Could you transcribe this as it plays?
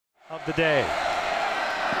of the day.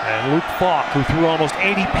 And Luke Falk, who threw almost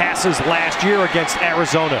 80 passes last year against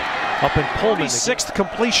Arizona up in Pullman. 6th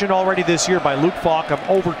completion already this year by Luke Falk of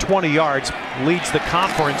over 20 yards, leads the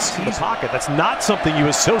conference in the pocket. That's not something you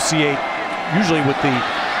associate usually with the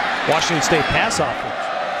Washington State pass offense.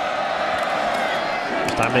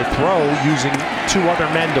 This time they throw using 2 other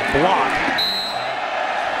men to block.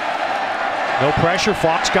 No pressure,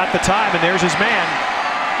 Falk's got the time, and there's his man.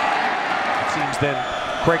 It seems then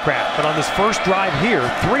Craycraft, but on this first drive here,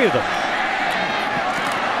 3 of them.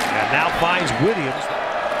 And now finds Williams.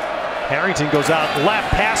 Harrington goes out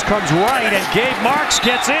left, pass comes right, and Gabe Marks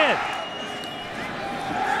gets in.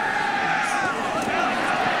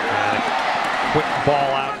 And a quick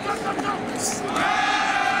ball out.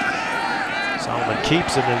 Solomon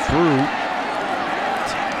keeps it and through.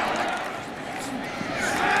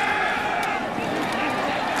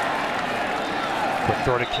 Quick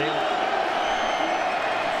throw to Caleb.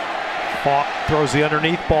 Falk throws the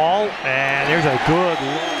underneath ball, and there's a good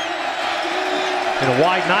look. In a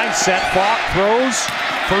wide 9 set, Falk throws,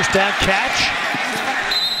 first down catch.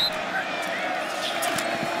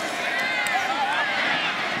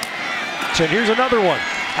 And here's another one,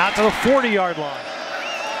 out to the 40-yard line.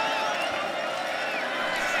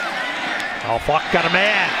 Oh, Falk got a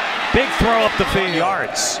man. Big throw up the field.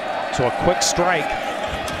 Yards. So a quick strike.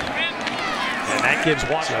 And that gives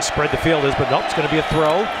Wazzu spread the field is, but nope, it's going to be a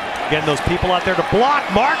throw. Again, those people out there to block.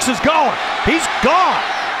 Marks is going. He's gone.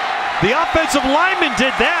 The offensive lineman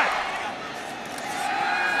did that.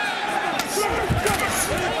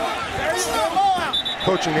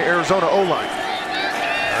 Coaching the Arizona O-line.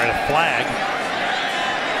 All right, a flag.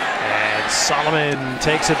 And Solomon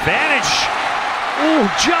takes advantage. Ooh,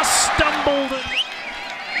 just stumbled.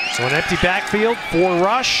 So an empty backfield, 4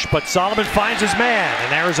 rush, but Solomon finds his man,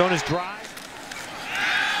 and Arizona's drive.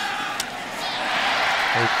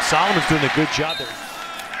 Solomon's doing a good job there.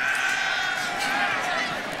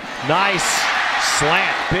 Nice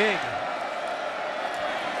slant, big.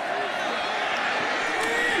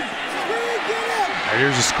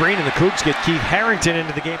 Here's a screen, and the Cougs get Keith Harrington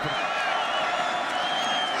into the game.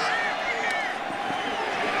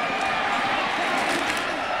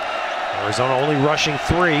 Arizona only rushing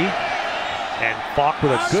 3, and Falk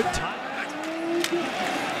with a good time.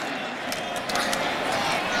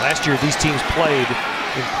 Last year, these teams played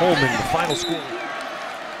in Pullman, the final score.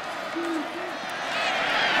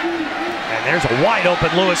 And there's a wide open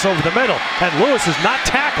Lewis over the middle, and Lewis is not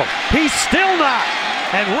tackled. He's still not.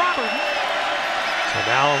 And Robert. So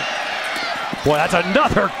now, boy, that's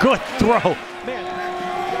another good throw. Man.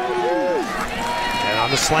 And on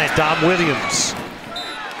the slant, Dom Williams.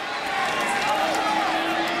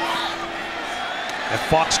 And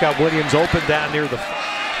Falk's got Williams open down near the.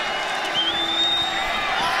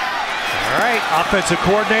 All right, offensive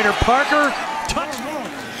coordinator Parker, touchdown.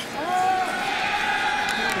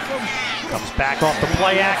 Comes back off the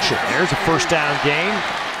play action. There's a first down gain.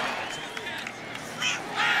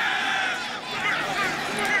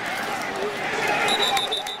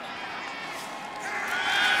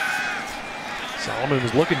 Solomon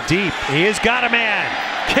was looking deep. He has got a man.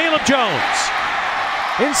 Caleb Jones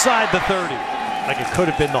inside the 30. Like it could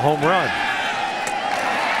have been the home run.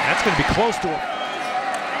 That's going to be close to him.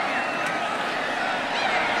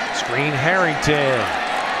 Screen Harrington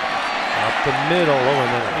up the middle. Oh,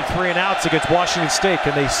 and then 3 and outs against Washington State.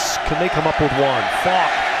 Can they come up with one?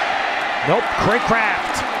 Falk. Nope.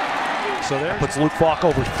 Craycraft. So there puts Luke Falk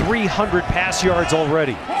over 300 pass yards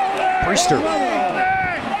already. Priester.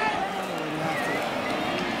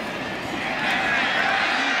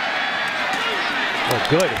 Oh,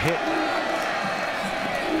 good hit.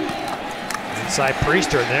 Inside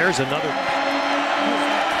Priester, and there's another.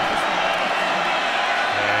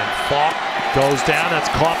 Falk goes down, that's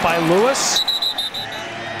caught by Lewis.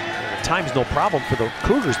 Time's no problem for the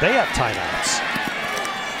Cougars, they have timeouts.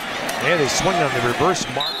 Yeah, they swing on the reverse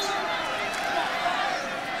marks.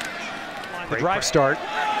 The drive start.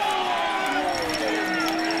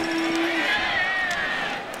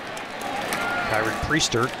 Kyron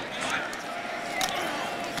Priester.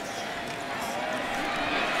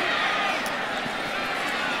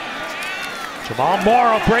 Jamal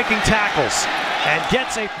Morrow breaking tackles and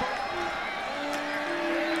gets a.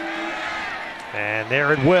 And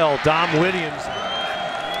there it will, Dom Williams.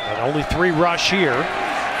 And only 3 rush here.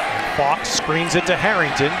 And Falk screens it to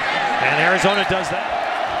Harrington, and Arizona does that.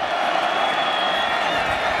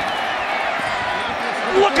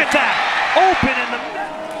 Look at that! Open in the.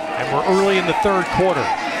 And we're early in the 3rd quarter.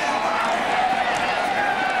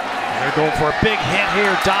 And they're going for a big hit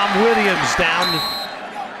here. Dom Williams down.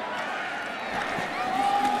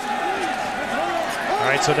 All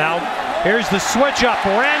right, right, so now here's the switch up.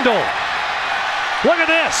 Randall. Look at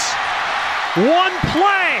this. One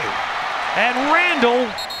play. And Randall.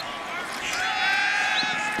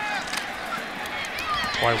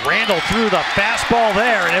 Boy, Randall threw the fastball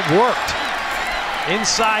there, and it worked.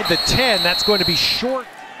 Inside the 10, that's going to be short.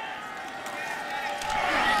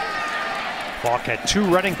 Falk had two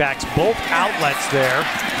running backs, both outlets there.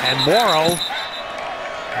 And Morrow,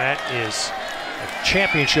 that is a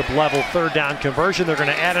championship level third down conversion. They're going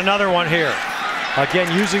to add another one here.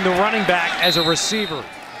 Again, using the running back as a receiver. All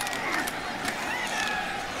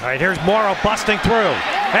right, here's Morrow busting through.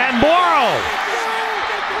 And Morrow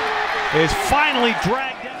is finally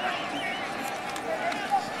dragged down.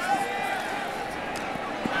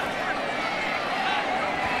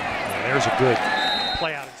 And there's a good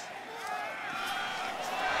play out.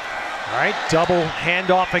 All right, double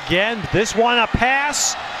handoff again. This one a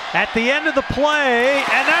pass at the end of the play,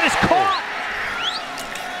 and that is caught.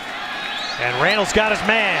 And Randall's got his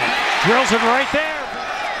man. Drills it right there.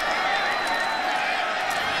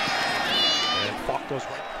 And Falk goes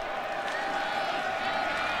right.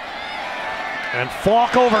 And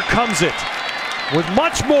Falk overcomes it with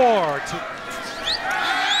much more.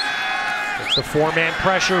 It's the four-man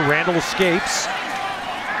pressure. Randall escapes.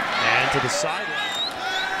 And to the side.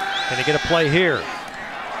 Can they get a play here?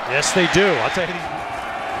 Yes, they do. I'll tell you.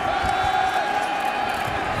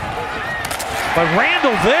 But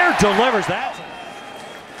Randall there delivers that.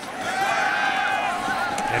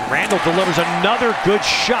 And Randall delivers another good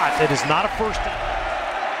shot that is not a first down.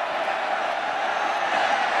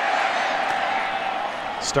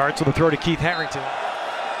 Starts with a throw to Keith Harrington.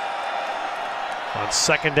 On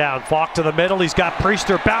second down, Falk to the middle. He's got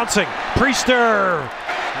Priester bouncing. Priester!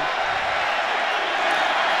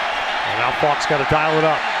 And now Falk's got to dial it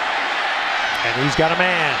up. And he's got a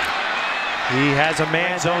man. He has a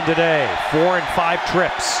man zone today. 4 and 5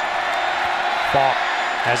 trips. Falk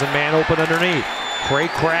has a man open underneath.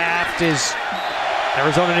 Craycraft is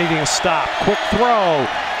Arizona needing a stop. Quick throw.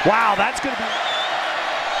 Wow, that's going to be.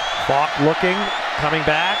 Falk looking, coming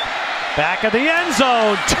back. Back of the end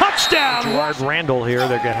zone. Touchdown! Gerard Randall here.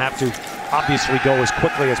 They're going to have to obviously go as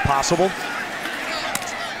quickly as possible.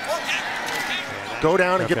 Go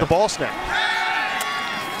down and get the ball snap.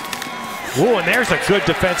 Ooh, and there's a good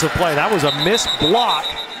defensive play. That was a missed block.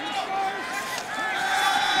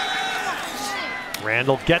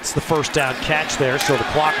 Randall gets the first down catch there, so the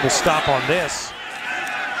clock will stop on this.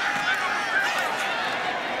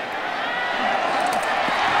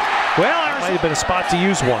 Well, there might have been a spot to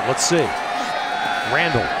use one. Let's see.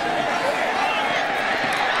 Randall.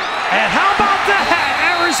 And how about that?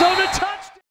 Arizona touchdown.